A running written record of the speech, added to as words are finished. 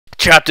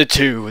Chapter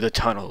 2, The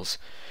Tunnels.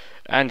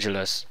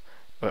 Angela's...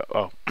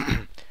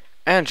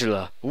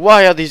 Angela,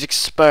 why are these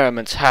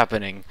experiments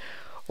happening?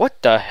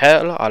 What the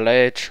hell are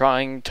they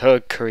trying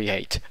to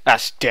create?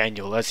 Asked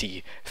Daniel as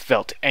he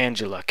felt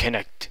Angela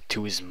connect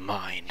to his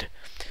mind.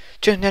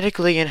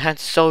 Genetically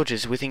enhanced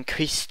soldiers with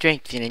increased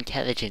strength and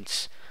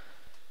intelligence,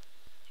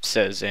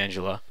 says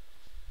Angela.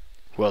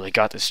 Well, they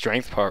got the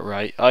strength part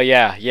right. Oh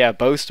yeah,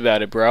 boast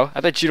about it, bro.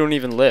 I bet you don't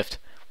even lift.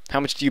 How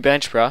much do you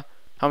bench, bro?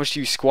 How much do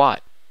you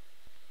squat?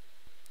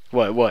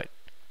 What?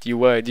 Do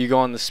you go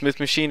on the Smith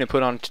machine and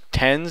put on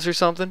tens or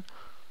something?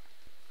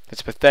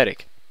 It's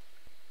pathetic.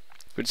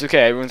 But it's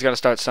okay, everyone's gotta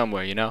start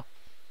somewhere, you know?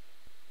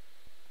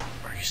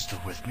 Are you still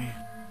with me,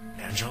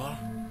 Angela?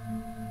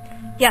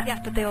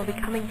 Yes, but they will be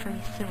coming for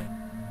me soon.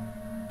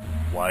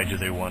 Why do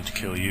they want to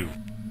kill you?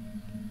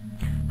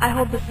 I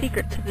hold the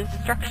secret to the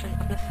destruction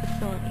of this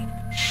facility.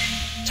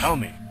 Tell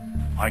me.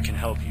 I can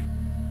help you.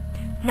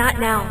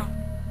 Not now,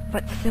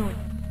 but soon.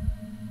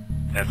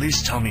 At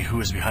least tell me who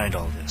is behind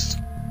all this.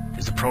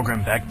 Is the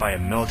program backed by a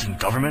militant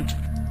government?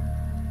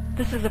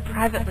 This is a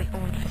privately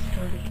owned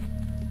facility.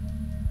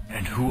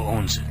 And who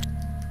owns it?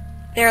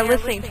 They are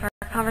listening to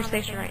our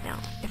conversation right now.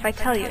 If I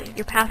tell you,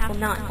 your path will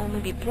not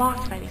only be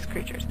blocked by these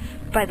creatures,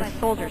 but by the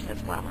soldiers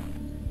as well.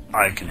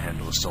 I can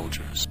handle the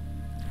soldiers.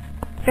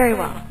 Very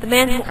well. The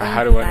man who owns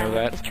How do this I know island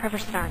that? is Trevor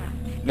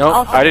Starnum. No,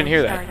 Also I didn't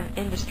hear owns that. Starnum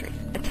Industries,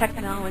 a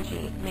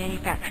technology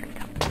manufacturing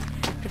company.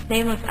 This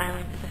nameless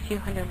island is a few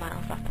hundred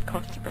miles off the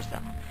coast of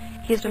Brazil.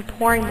 He has been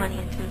pouring money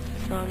into this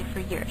facility for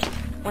years.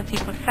 Once he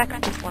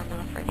perfects the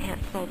formula for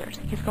enhanced soldiers,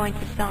 he's going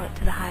to sell it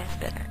to the highest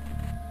bidder.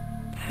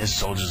 His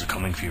soldiers are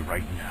coming for you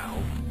right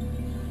now.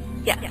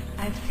 Yes,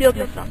 I have sealed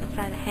myself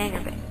inside a hangar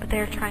bay, but they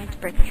are trying to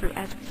break through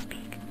as we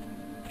speak.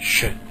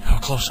 Shit, how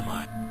close am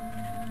I?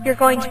 You're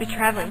going to be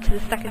traveling to the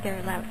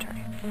secondary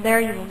laboratory. From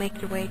there you will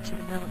make your way to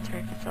the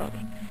military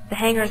facility. The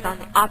hangar is on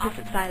the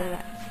opposite side of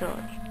that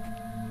facility.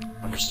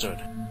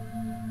 Understood.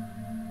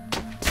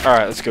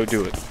 Alright, let's go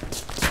do it.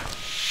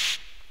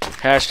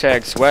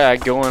 Hashtag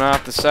swag going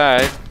off the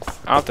side,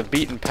 off the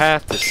beaten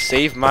path to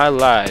save my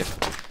life.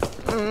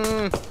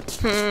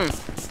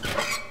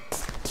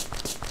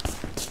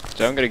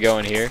 So I'm gonna go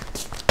in here,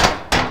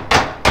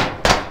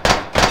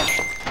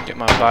 get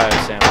my bio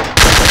sample,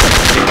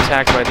 get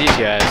attacked by these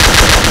guys.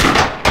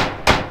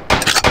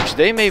 Which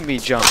they made me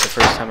jump the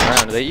first time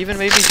around. They even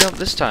made me jump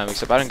this time,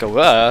 except I didn't go,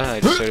 I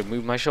just sort of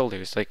moved my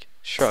shoulders, like,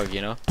 shrug, you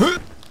know?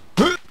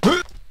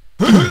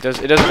 It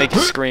doesn't make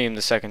you scream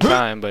the second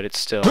time, but it's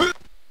still...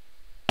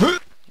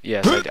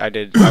 Yes, I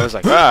did. I was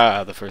like,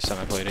 the first time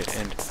I played it,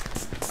 and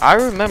I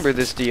remember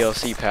this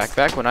DLC pack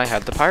back when I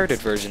had the pirated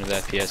version of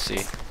that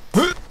PSC.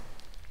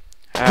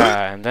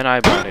 And then I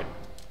bought it.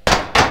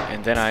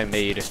 And then I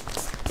made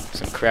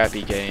some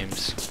crappy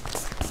games,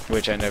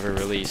 which I never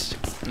released.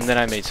 And then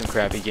I made some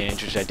crappy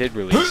games, which I did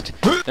release.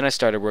 Then I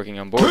started working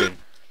on Borden,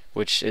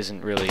 which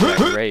isn't really that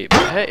great.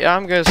 But hey,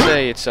 I'm gonna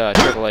say it's a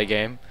AAA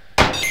game.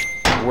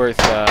 Worth,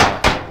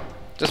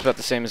 just about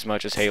the same as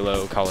much as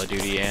Halo, Call of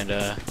Duty,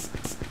 and,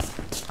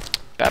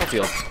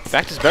 Battlefield. In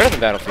fact, it's better than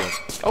Battlefield.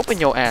 Open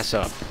your ass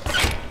up.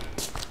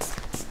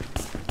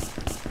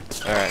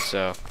 Alright,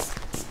 so...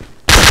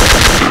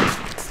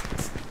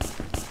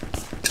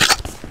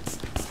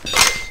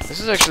 This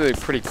is actually a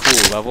pretty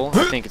cool level.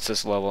 I think it's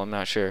this level, I'm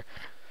not sure.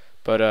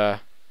 But,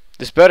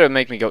 this better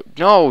make me go...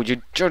 No!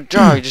 You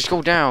just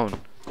go down!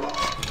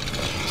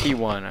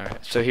 T1,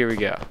 alright. So here we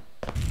go.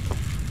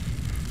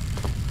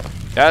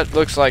 That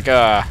looks like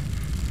a...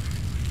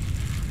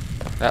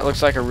 That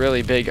looks like a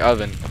really big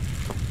oven.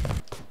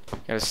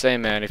 Gotta say,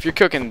 man, if you're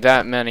cooking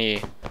that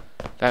many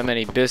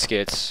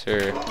biscuits,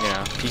 or, you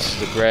know,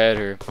 pieces of bread,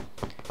 or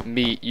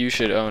meat, you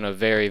should own a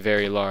very,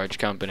 very large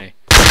company.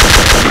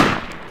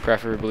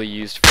 Preferably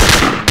used for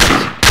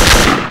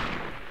meat.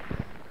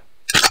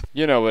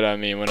 You know what I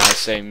mean when I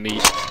say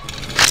meat.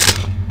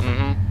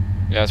 Yeah,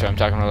 that's right, I'm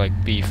talking about,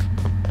 like, beef.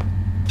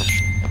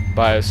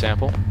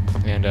 Biosample.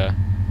 And,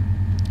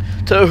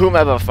 to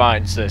whomever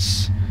finds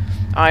this,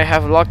 I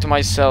have locked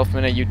myself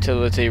in a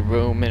utility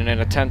room in an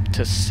attempt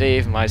to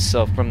save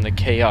myself from the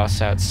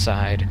chaos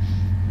outside.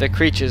 The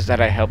creatures that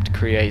I helped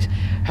create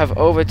have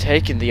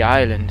overtaken the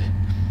island.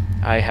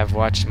 I have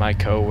watched my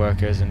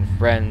co-workers and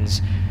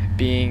friends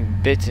being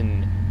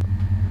bitten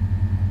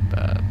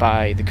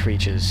by the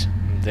creatures.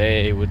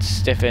 They would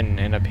stiffen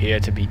and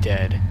appear to be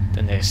dead.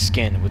 Then their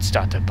skin would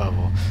start to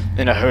bubble,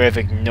 and a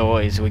horrific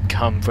noise would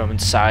come from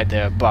inside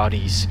their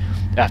bodies.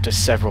 After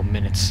several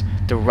minutes,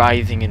 the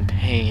writhing in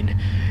pain,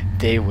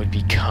 they would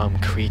become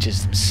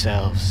creatures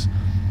themselves.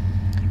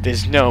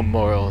 There's no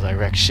moral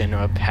direction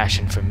or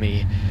passion for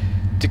me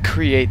to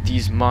create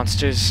these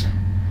monsters.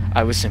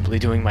 I was simply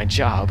doing my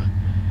job,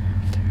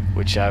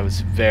 which I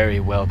was very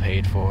well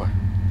paid for.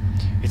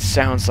 It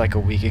sounds like a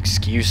weak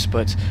excuse,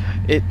 but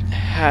it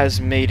has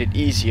made it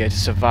easier to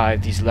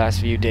survive these last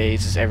few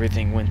days as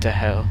everything went to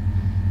hell.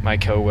 My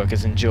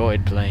co-workers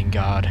enjoyed playing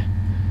God,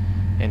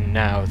 and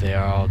now they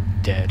are all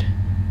dead.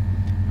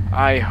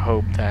 I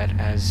hope that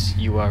as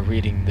you are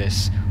reading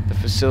this, the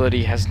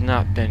facility has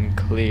not been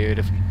cleared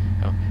of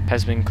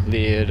has been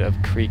cleared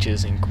of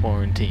creatures and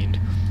quarantined.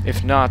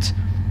 If not,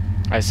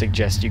 I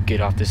suggest you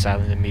get off this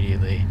island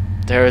immediately.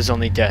 There is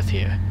only death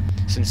here.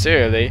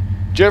 Sincerely,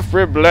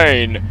 Jeffrey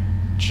Blaine,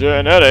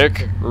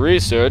 Genetic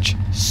Research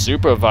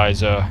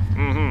Supervisor.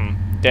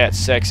 That's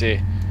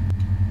sexy.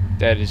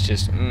 That is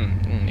just,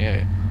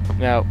 yeah.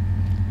 Now,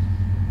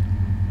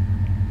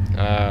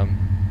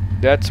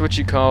 that's what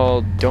you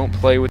call don't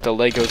play with the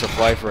Legos of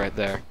life right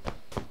there.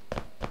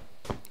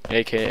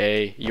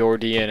 AKA your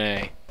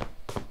DNA.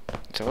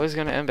 It's always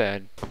gonna end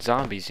bad.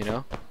 Zombies, you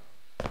know?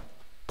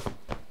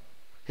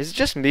 Is it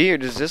just me, or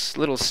does this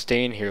little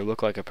stain here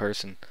look like a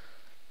person?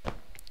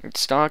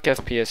 It's stock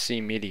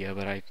FPSC media,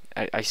 but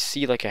I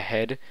see like a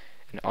head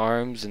and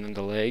arms and then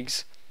the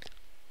legs.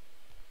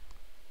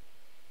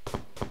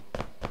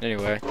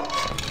 Anyway.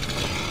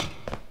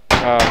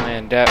 Oh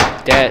man,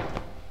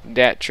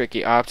 that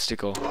tricky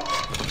obstacle.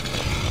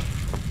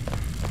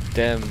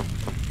 Them.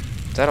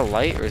 Is that a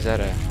light or is that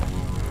a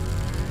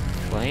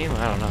flame?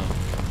 I don't know.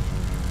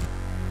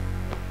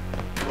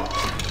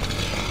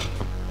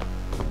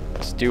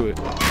 Let's do it.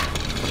 Ah.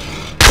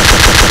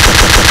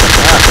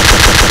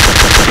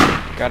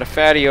 Got a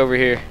fatty over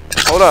here.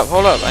 Hold up.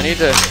 I need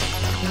to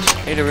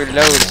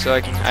reload so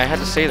I can. I had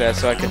to say that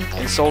so I can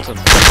insult him.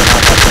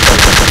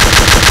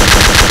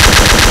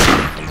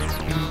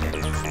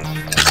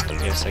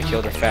 Yes, I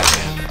killed a fat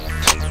man.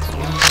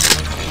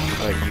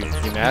 What,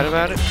 you mad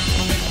about it?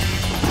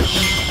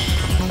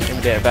 Give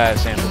me that bad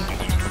sample.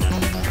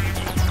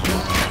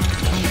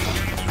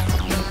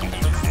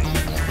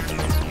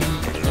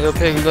 Little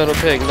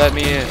pig, let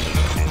me in.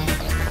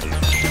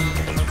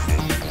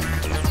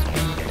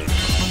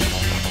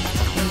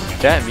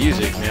 That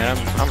music, man,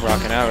 I'm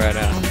rocking out right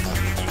now.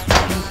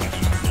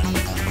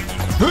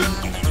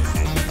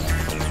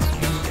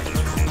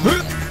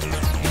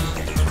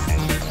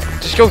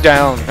 Just go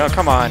down. No,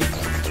 come on.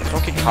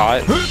 Don't get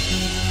caught.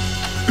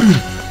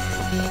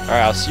 Alright,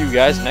 I'll see you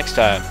guys next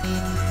time.